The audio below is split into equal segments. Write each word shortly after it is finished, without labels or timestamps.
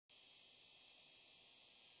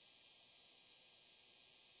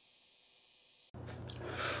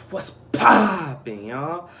What's poppin',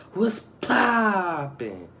 y'all? What's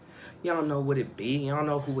poppin'? Y'all know what it be. Y'all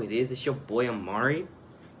know who it is. It's your boy Amauri.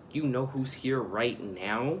 You know who's here right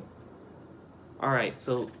now. Alright,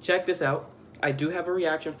 so check this out. I do have a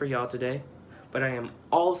reaction for y'all today, but I am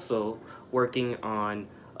also working on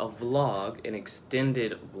a vlog, an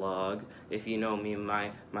extended vlog. If you know me,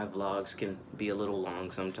 my vlogs can be a little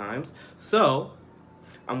long sometimes. So,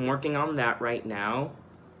 I'm working on that right now.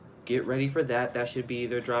 Get ready for that. That should be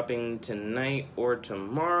either dropping tonight or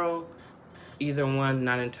tomorrow. Either one,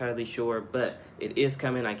 not entirely sure, but it is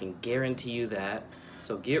coming. I can guarantee you that.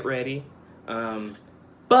 So get ready.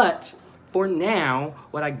 But for now,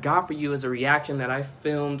 what I got for you is a reaction that I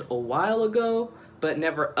filmed a while ago, but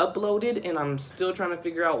never uploaded, and I'm still trying to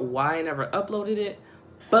figure out why I never uploaded it.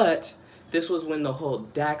 But this was when the whole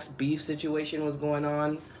Dax beef situation was going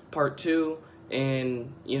on, part 2,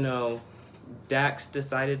 and, you know, Dax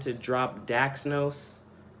decided to drop DAXNOS.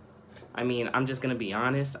 I mean, I'm just gonna be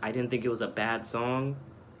honest, I didn't think it was a bad song.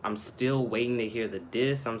 I'm still waiting to hear the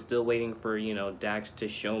diss. I'm still waiting for, you know, Dax to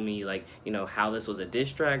show me, like, you know, how this was a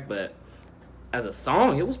diss track, but as a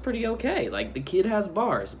song, it was pretty okay. Like, the kid has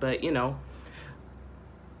bars, but, you know,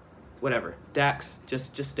 whatever. Dax,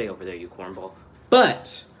 just stay over there, you cornball.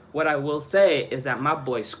 But what I will say is that my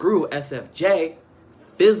boy Scru, SFJ,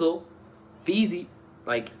 Fizzle, Feezy,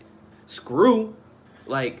 like, Scru,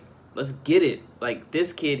 like, let's get it. Like,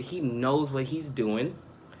 this kid, he knows what he's doing.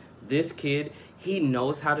 This kid, he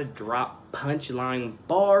knows how to drop punchline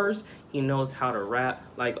bars. He knows how to rap.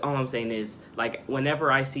 Like, all I'm saying is, like,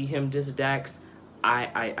 whenever I see him diss Dax,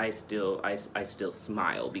 I still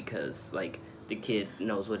smile because, like, the kid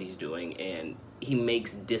knows what he's doing and he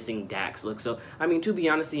makes dissing Dax look so. I mean, to be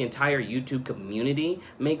honest, the entire YouTube community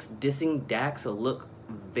makes dissing Dax look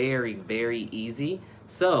very, very easy.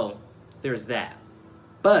 So there's that.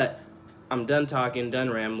 But I'm done talking,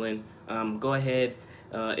 done rambling. Go ahead,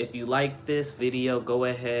 if you like this video, go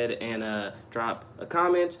ahead and drop a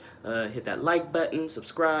comment, hit that like button,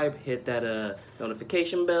 subscribe, hit that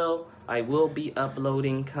notification bell. I will be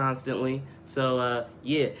uploading constantly. So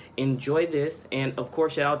yeah, enjoy this. And of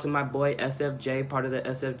course, shout out to my boy SFJ, part of the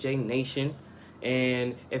SFJ Nation.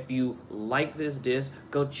 And if you like this diss,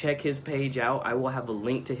 go check his page out. I will have a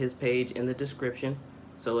link to his page in the description.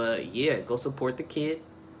 So yeah, go support the kid.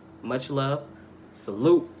 Much love.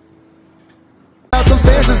 Salute. Some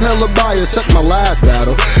fans is hella biased, check my last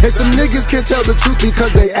battle. And some niggas can't tell the truth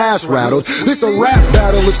because they ass rattled. This a rap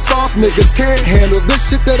battle, if soft niggas can't handle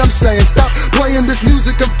this shit that I'm saying. Stop playing this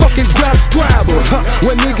music and fucking grab Scrabble.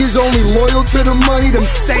 When niggas only loyal to the money, them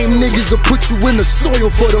same niggas will put you in the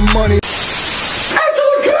soil for the money.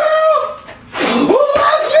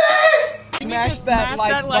 Smash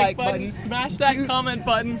that like button. Smash that comment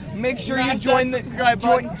button. Make sure you join the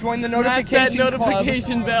notification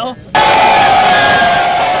notification bell.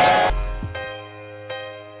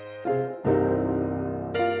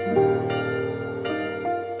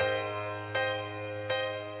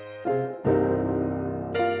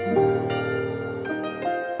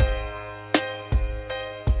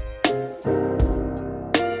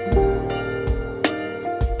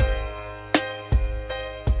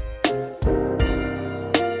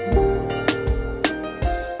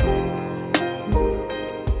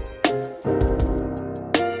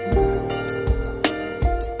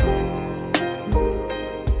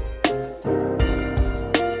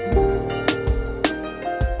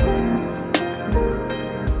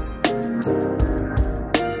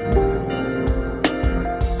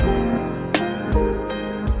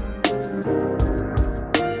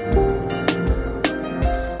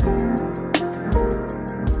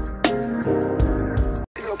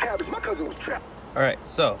 Alright,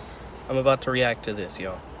 so I'm about to react to this,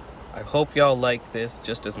 y'all. I hope y'all like this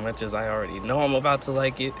just as much as I already know I'm about to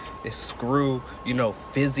like it. It's Scru, you know,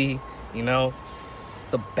 Fizzy, you know,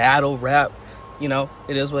 the battle rap, you know,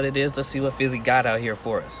 it is what it is. Let's see what Fizzy got out here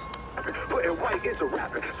for us.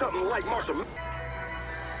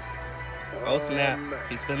 Oh snap,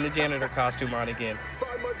 he's putting the janitor costume on again.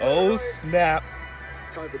 Oh snap.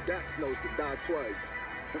 Time for DAXNOS to die twice.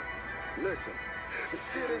 Listen. The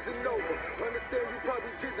shit isn't over. Understand you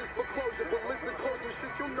probably did this for closure, but listen closer,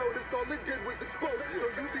 shit you'll notice all it did was exposure.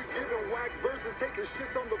 So you be giving whack verses, taking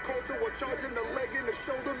shits on the culture, while charging the leg and the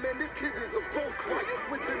shoulder. Man, this kid is a vulture. Why you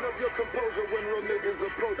switching up your composure when real niggas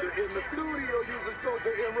approach it? In the studio, use a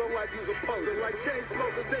soldier, in real life, use a poser. Like chain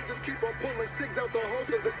smokers, they just keep on pulling cigs out the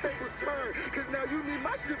holster. The tables turn, cause now you need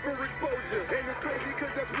my shit for exposure. And it's crazy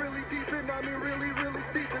cause that's really deep, and I mean really, really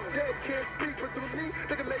steep. The dead can't speak, but through me,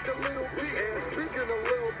 they can make a little beat. And speaking a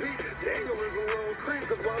little beat, Daniel is a little creep,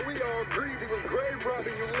 cause while we all agreed he was grave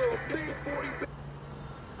robbing you little thief. 40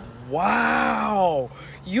 Wow,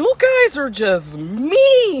 you guys are just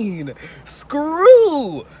mean.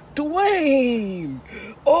 Screw, Dwayne.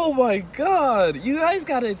 Oh my God, you guys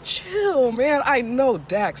gotta chill, man. I know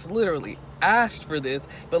Dax literally asked for this,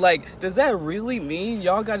 but like, does that really mean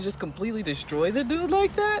y'all gotta just completely destroy the dude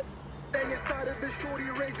like that? Inside of this shorty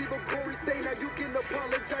raised leave a gory stain. Now you can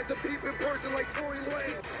apologize to people in person like Tory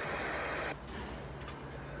Lane.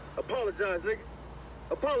 Apologize, nigga.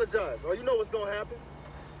 Apologize, or you know what's gonna happen.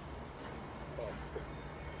 Oh,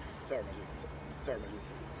 sorry, my G. Sorry, my G.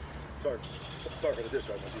 Sorry for the diss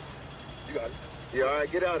track, my G. You got it. Yeah, all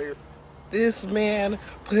right, get out of here. This man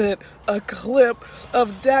put a clip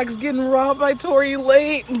of Dax getting robbed by Tory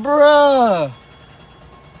Lane, bruh.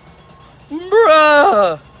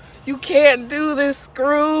 Bruh. You can't do this,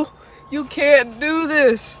 Screw. You can't do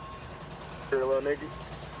this. Here, little nigga.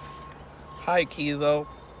 High key though.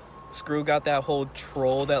 Screw got that whole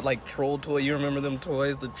troll, that like troll toy. You remember them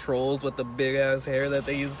toys, the trolls with the big ass hair that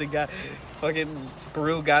they used to get? Fucking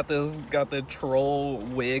Screw got the troll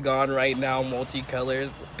wig on right now,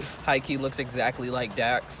 multicolors. High key looks exactly like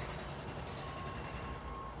Dax.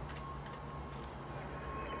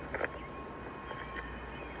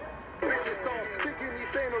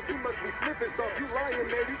 He must be sniffing something. You lying,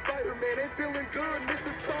 man. You Spider-Man ain't feeling good.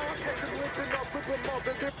 Mr. Star, catch him limping off, flip him off,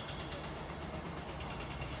 and then...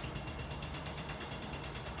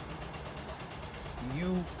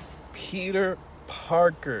 You, Peter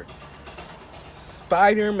Parker,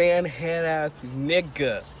 Spider-Man head-ass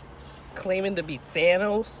nigga, claiming to be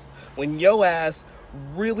Thanos when yo ass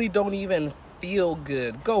really don't even feel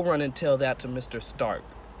good. Go run and tell that to Mr. Stark.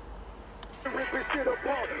 Rip this shit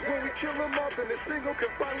apart. When we kill him off, then the single can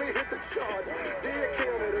finally hit the charts. Dear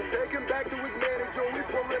Canada, take him back to his manager. We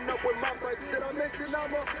pulling up with mops like, did I mention I'm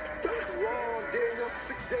a... That's wrong, Daniel.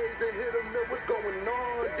 6 days and hit a mill. What's going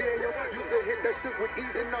on, Daniel? Used to hit that shit with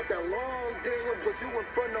ease and not that long, Daniel. Plus you in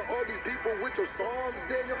front of all these people with your songs,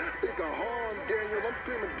 Daniel. Think I harm, Daniel. I'm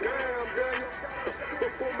screaming, damn, Daniel.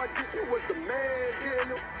 Before my dish, you was the man,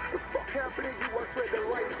 Daniel. The fuck happened to you? I swear the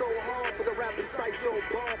life so hard for the rapping site, yo,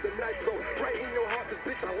 bomb, the knife go right in your heart, cause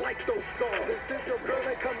bitch, I like those scars. And since your girl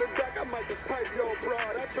ain't coming back, I might just pipe your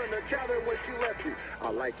broad. I turned the Calvin when she left you. I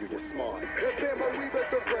like you, you're smart. If Amauri the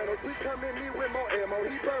Sopranos, please come at me with more ammo.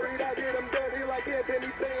 He buried, I did him dirty like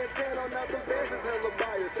Anthony Fantano. Now some fans is hella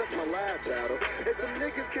biased, check my last battle. And some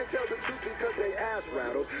niggas can't tell the truth because they ass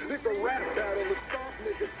rattled. This a rap battle, the soft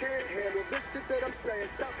niggas can't handle this shit that I'm saying.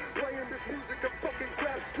 Stop playing this music and fucking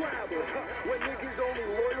grab Scrabble. When niggas only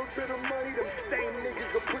loyal to the money, them same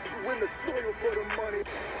niggas will put you in the soil for the money.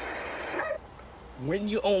 When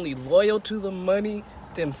you only loyal to the money,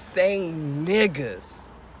 them same niggas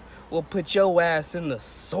will put your ass in the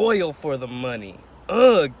soil for the money.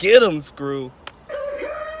 Get 'em, Screw.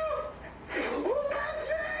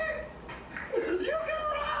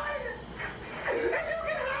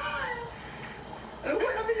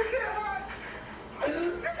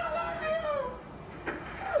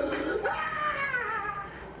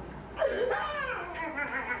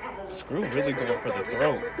 Screw really going for the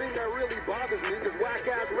throat. The thing that really bothers me, cause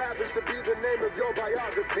whack-ass rapping should be the name of your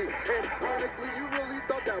biography. And honestly, you really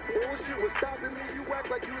thought that bullshit was stopping me? You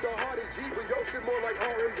act like you the hardest G, but your shit more like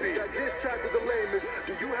R&B. That diss track to the lamest.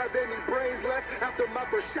 Do you have any brains left? After my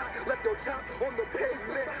first shot, left your top on the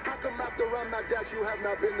pavement. How come after I'm not that, you have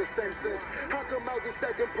not been the same since? How come I was the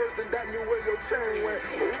second person that knew where your chain went?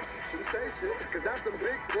 Oops, shouldn't say shit, cause that's some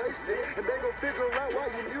big play shit. And they gon' figure out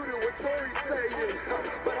why you muted what Tory's saying.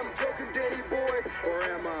 But I'm joking, Danny boy, or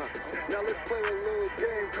am I? Now let's play a little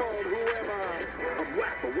game called Who Am I? I'm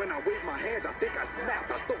whack, but when I wave my hands, I think I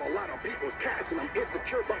snapped. I stole a lot of people's cash, and I'm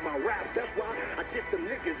insecure about my raps. That's why I diss them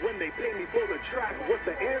niggas when they pay me for the track. What's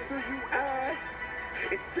the answer, you ask?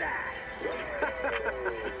 It's Dax.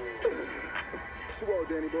 Swole,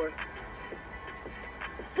 Danny boy.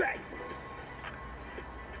 Face.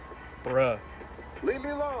 Bruh. Leave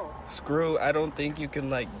me alone. Screw, I don't think you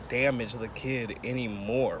can, like, damage the kid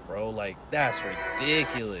anymore, bro. Like, that's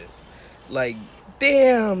ridiculous. Like,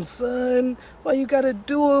 damn, son. Why you gotta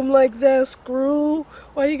do him like that, Screw?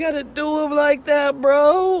 Why you gotta do him like that,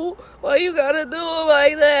 bro? Why you gotta do him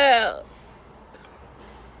like that?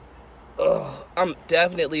 Ugh, I'm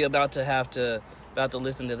definitely about to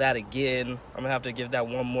listen to that again. I'm gonna have to give that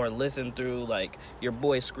one more listen through. Like, your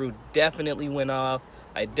boy Screw definitely went off.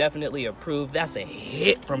 I definitely approve. That's a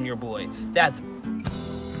hit from your boy. That's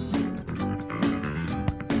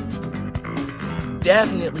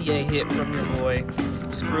definitely a hit from your boy.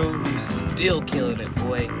 Screw, you still killing it,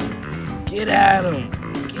 boy. Get at him.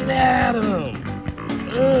 Get at him.